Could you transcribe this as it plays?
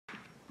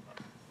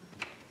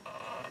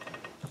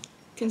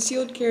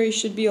concealed carry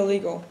should be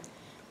illegal.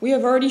 We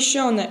have already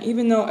shown that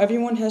even though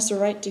everyone has the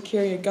right to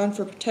carry a gun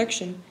for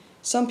protection,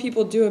 some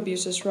people do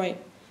abuse this right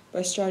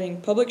by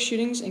starting public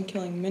shootings and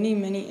killing many,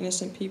 many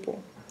innocent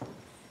people.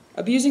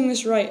 Abusing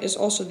this right is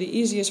also the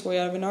easiest way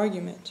out of an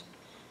argument.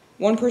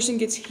 One person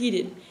gets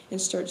heated and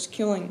starts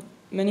killing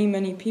many,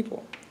 many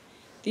people.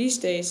 These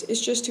days,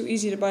 it's just too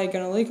easy to buy a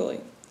gun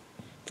illegally.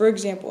 For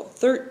example,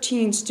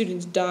 13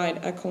 students died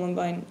at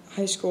Columbine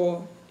High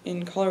School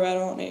in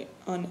Colorado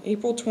on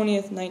April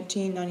 20th,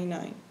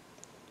 1999.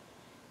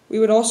 We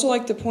would also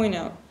like to point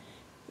out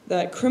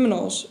that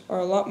criminals are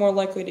a lot more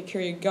likely to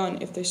carry a gun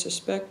if they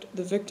suspect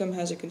the victim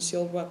has a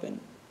concealed weapon.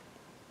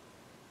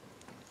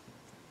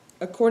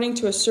 According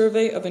to a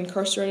survey of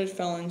incarcerated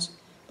felons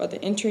by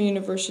the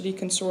Inter-University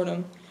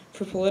Consortium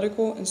for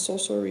Political and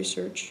Social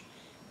Research,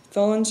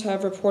 felons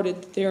have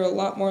reported that they are a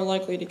lot more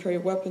likely to carry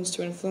weapons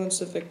to influence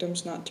the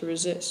victims not to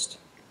resist.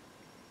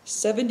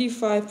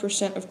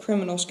 75% of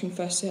criminals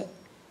confess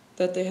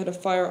that they had a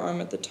firearm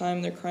at the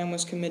time their crime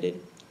was committed.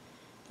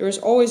 There is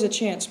always a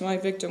chance my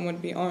victim would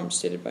be armed,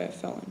 stated by a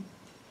felon.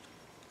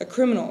 A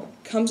criminal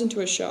comes into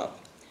a shop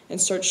and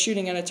starts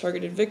shooting at a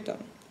targeted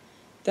victim.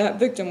 That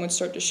victim would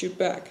start to shoot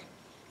back,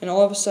 and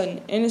all of a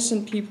sudden,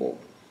 innocent people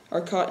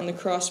are caught in the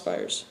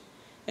crossfires,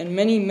 and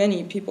many,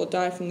 many people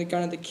die from the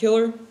gun of the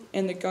killer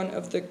and the gun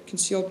of the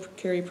concealed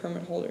carry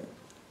permit holder.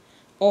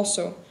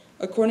 Also,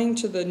 according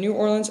to the New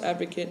Orleans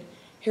Advocate,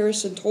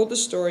 Harrison told the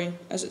story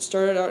as it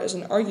started out as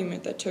an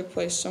argument that took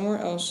place somewhere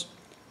else,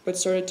 but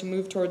started to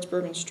move towards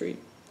Bourbon Street,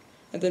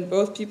 and then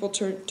both people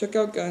took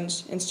out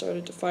guns and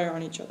started to fire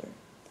on each other.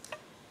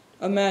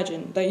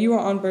 Imagine that you are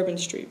on Bourbon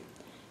Street.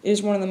 It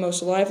is one of the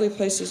most lively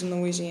places in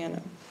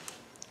Louisiana.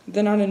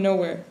 Then out of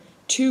nowhere,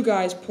 two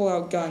guys pull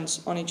out guns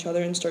on each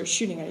other and start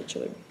shooting at each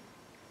other.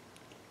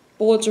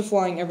 Bullets are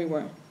flying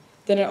everywhere.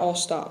 Then it all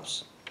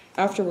stops.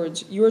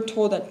 Afterwards, you are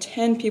told that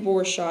 10 people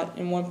were shot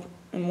and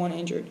one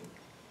injured.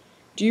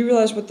 Do you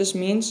realize what this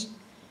means?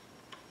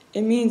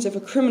 It means if a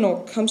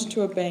criminal comes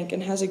into a bank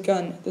and has a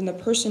gun, then the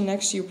person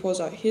next to you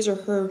pulls out his or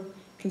her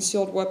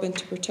concealed weapon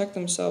to protect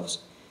themselves,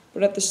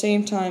 but at the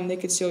same time they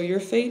could seal your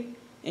fate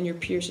and your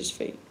peers'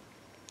 fate.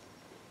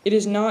 It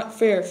is not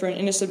fair for an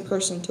innocent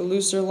person to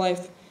lose their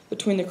life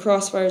between the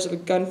crossfires of a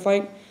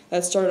gunfight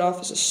that started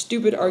off as a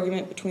stupid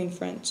argument between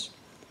friends.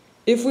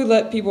 If we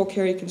let people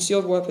carry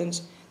concealed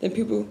weapons, then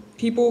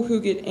people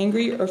who get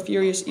angry or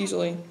furious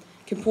easily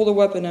can pull the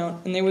weapon out,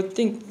 and they would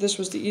think this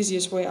was the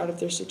easiest way out of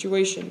their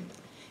situation.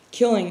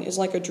 Killing is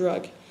like a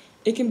drug.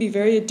 It can be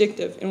very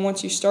addictive, and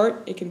once you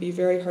start, it can be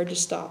very hard to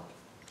stop.